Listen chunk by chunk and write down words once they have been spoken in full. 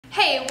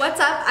Hey, what's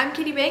up? I'm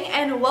Katie Bing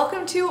and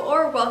welcome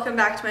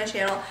back to my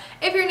channel.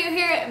 If you're new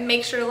here,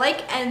 make sure to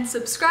like and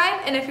subscribe,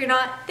 and if you're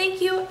not,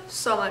 thank you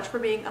so much for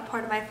being a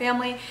part of my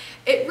family.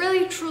 It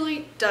really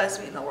truly does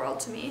mean the world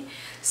to me.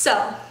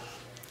 So,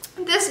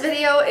 this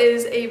video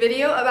is a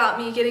video about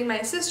me getting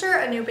my sister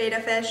a new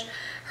betta fish.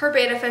 Her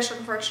betta fish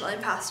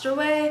unfortunately passed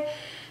away,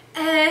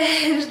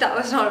 and that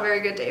was not a very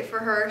good day for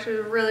her. She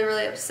was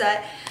really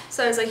upset.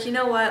 So I was like, you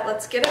know what,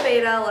 let's get a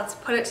betta, let's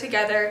put it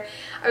together.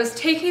 I was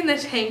taking the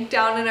tank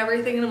down and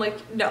everything, and I'm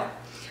like, no,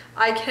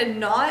 I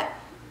cannot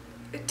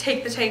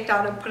take the tank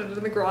down and put it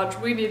in the garage.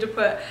 We need to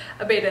put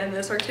a betta in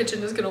this. Our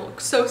kitchen is gonna look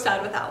so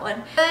sad without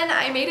one. Then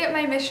I made it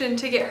my mission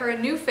to get her a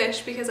new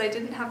fish because I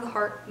didn't have the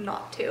heart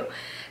not to.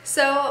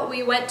 So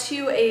we went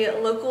to a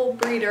local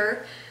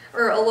breeder,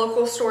 or a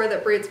local store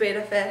that breeds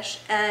betta fish,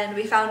 and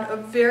we found a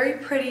very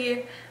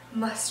pretty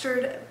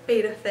mustard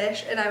betta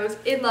fish, and I was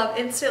in love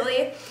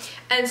instantly.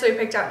 And so we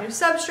picked out new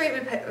substrate.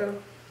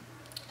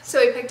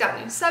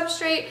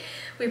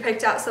 We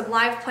picked out some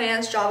live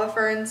plants, Java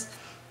ferns,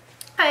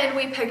 and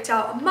we picked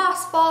out a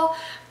moss ball,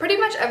 pretty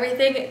much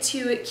everything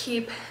to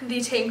keep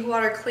the tank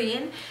water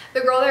clean.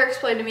 The girl there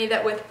explained to me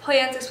that with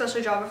plants,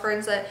 especially Java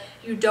ferns that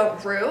you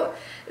don't root,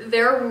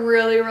 they're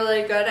really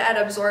good at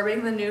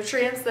absorbing the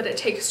nutrients that it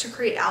takes to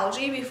create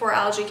algae before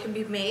algae can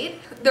be made.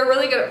 They're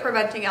really good at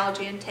preventing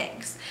algae in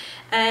tanks.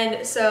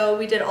 And so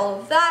we did all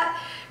of that,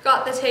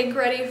 got the tank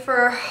ready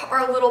for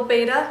our little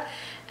betta,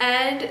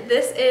 and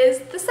this is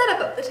the setup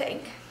of the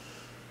tank.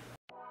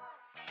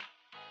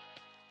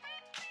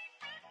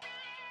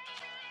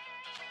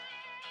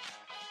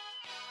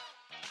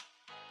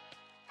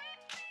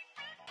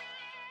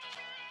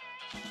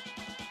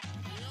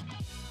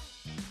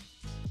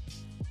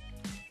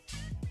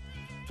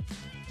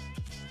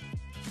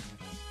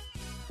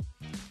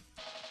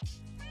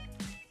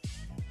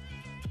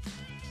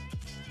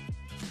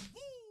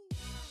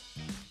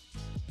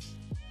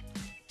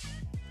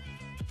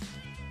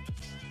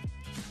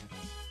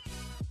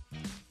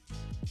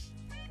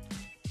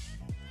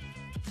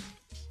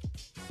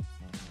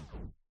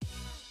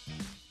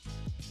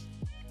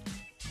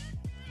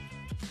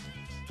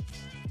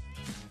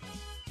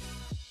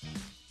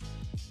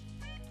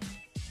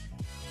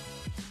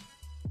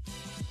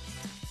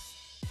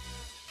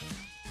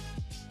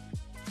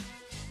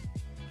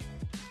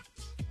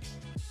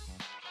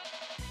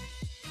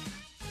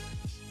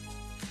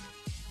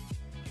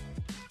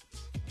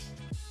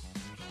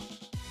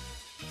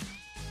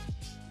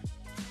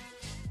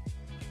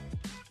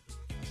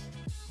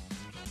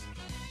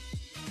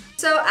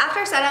 So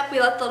after setup, we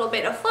let the little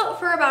betta float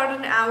for about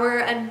an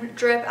hour and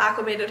drip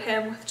acclimated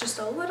him with just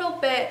a little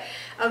bit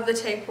of the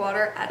tank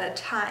water at a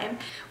time.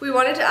 We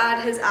wanted to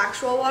add his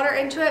actual water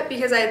into it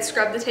because I had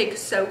scrubbed the tank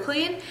so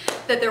clean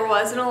that there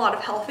wasn't a lot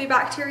of healthy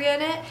bacteria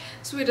in it.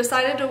 So we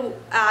decided to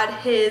add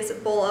his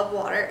bowl of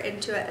water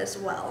into it as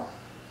well.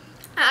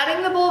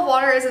 Adding the bowl of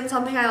water isn't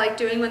something I like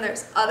doing when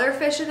there's other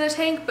fish in the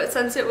tank, but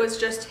since it was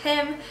just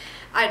him,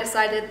 I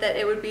decided that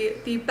it would be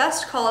the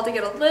best call to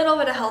get a little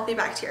bit of healthy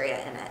bacteria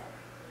in it.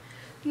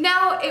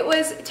 Now it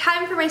was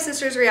time for my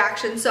sister's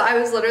reaction, so I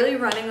was literally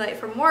running late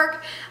from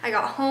work. I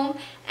got home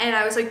and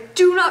I was like,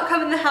 do not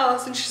come in the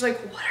house, and she's like,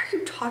 what are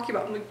you talking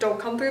about? I'm like, don't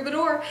come through the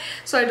door.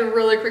 So I had to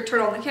really quick turn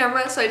on the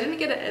camera, so I didn't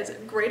get as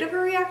great of a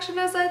reaction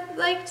as I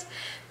liked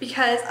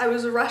because I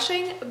was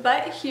rushing,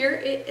 but here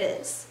it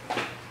is.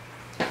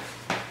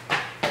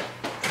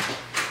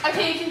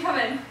 Okay, you can come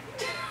in.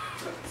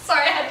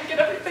 Sorry, I had to get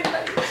everything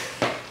ready.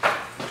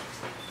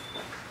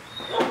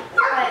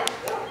 What?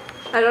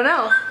 I don't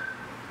know.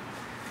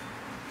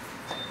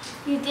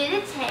 You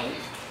did a tank.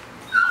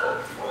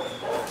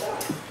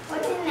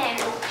 What's in there?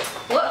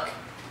 Look.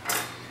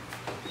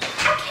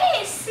 I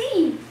can't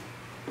see.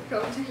 Go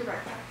and take your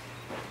backpack.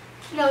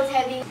 No, it's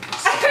heavy.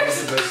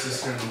 She's the best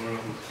sister in the world.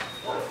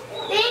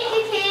 Thank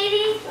you,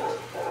 Katie.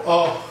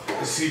 Oh,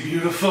 is he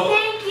beautiful?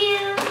 Thank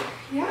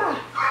you. Yeah.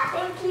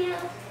 Thank you.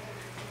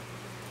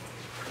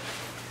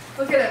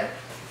 Look at him.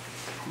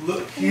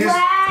 Look, he is.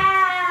 Wow.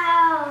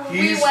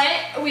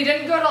 We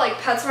didn't go to like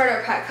PetSmart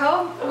or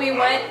Petco. We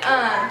went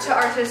to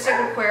Artistic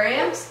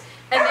Aquariums,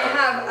 and they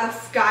have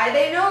a guy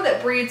they know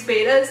that breeds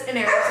bettas in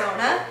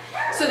Arizona,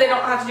 so they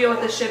don't have to deal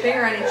with the shipping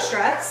or any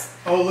stress.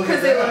 Oh, look at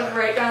because they that. live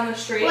right down the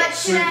street. What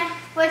should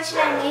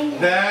I name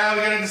him? Now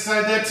we gotta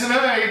decide that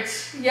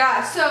tonight.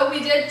 Yeah, so we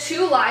did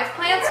 2 live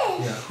plants.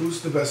 Yeah,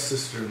 who's the best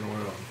sister in the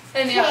world?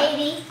 And yeah,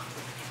 Katie.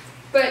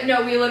 but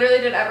no, we literally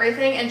did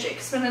everything, and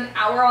Jake spent an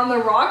hour on the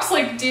rocks,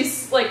 like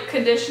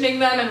conditioning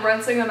them and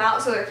rinsing them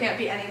out so there can't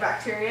be any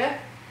bacteria.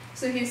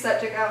 So he's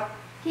set to go.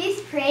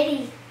 He's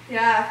pretty.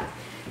 Yeah.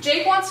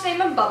 Jake wants to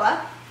name him Bubba.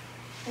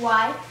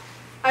 Why?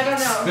 I don't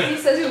know. He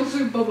says he wants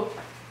to be Bubba.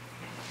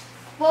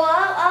 Well,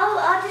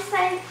 I'll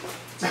decide.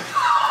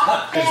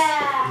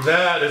 Yeah.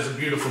 That is a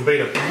beautiful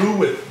betta. Blue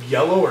with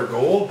yellow or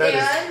gold.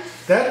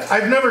 That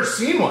I've never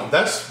seen one.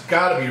 That's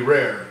gotta be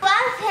rare.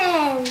 Love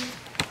him.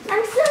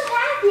 I'm so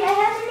happy I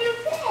have a new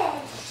fish.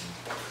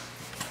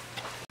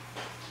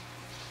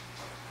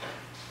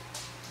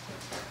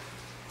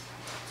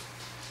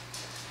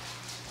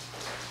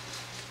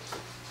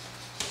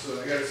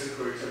 I gotta see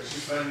quick.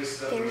 She's finally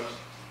stepping up.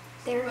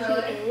 There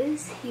he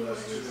is.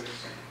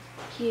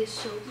 He is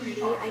so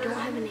pretty. I don't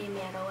have a name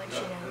yet. I'll let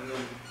you know. And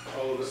then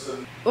all of a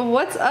sudden.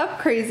 What's up,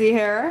 crazy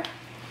hair?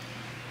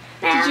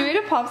 Did you eat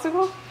a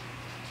popsicle?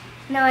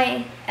 No,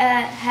 I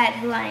had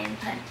Hawaiian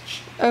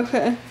Punch.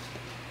 Okay.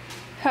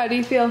 How do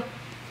you feel?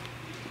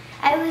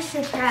 I was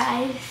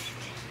surprised.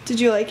 Did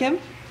you like him?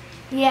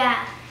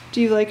 Yeah.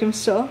 Do you like him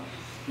still?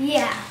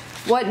 Yeah.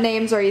 What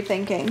names are you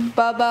thinking?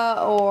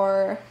 Bubba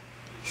or...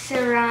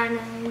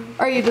 Serrano.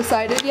 Are you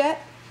decided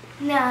yet?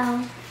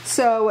 No.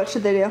 So what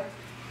should they do?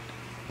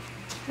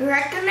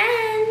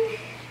 Recommend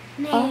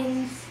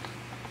names.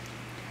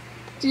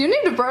 Do you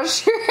need to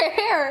brush your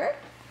hair?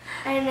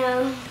 I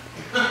know.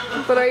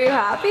 But are you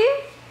happy?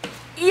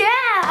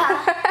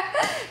 Yeah.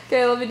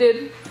 Okay, love you,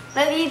 dude.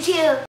 Love you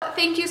too.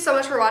 Thank you so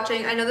much for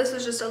watching. I know this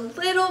was just a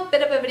little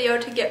bit of a video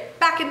to get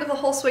back into the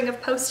whole swing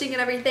of posting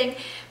and everything,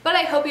 but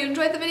I hope you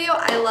enjoyed the video.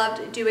 I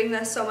loved doing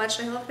this so much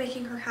and I love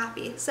making her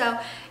happy. So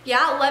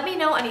yeah, let me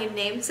know any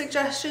name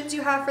suggestions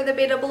you have for the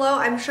beta below.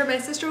 I'm sure my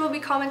sister will be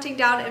commenting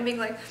down and being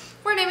like,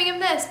 we're naming him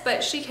this,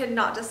 but she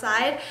cannot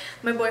decide.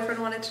 My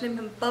boyfriend wanted to name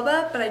him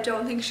Bubba, but I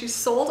don't think she's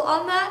sold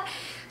on that.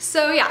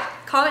 So yeah,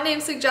 comment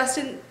name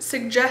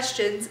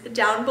suggestions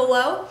down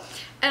below.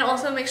 And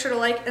also make sure to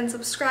like and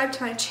subscribe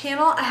to my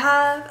channel. I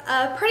have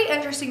a pretty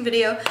interesting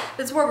video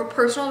that's more of a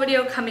personal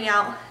video coming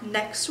out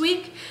next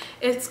week.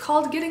 It's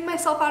called Getting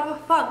Myself Out of a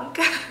Funk.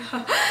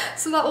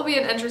 So that will be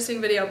an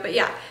interesting video. But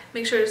yeah,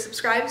 make sure to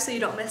subscribe so you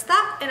don't miss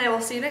that. And I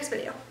will see you next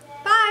video.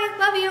 Bye,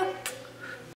 love you.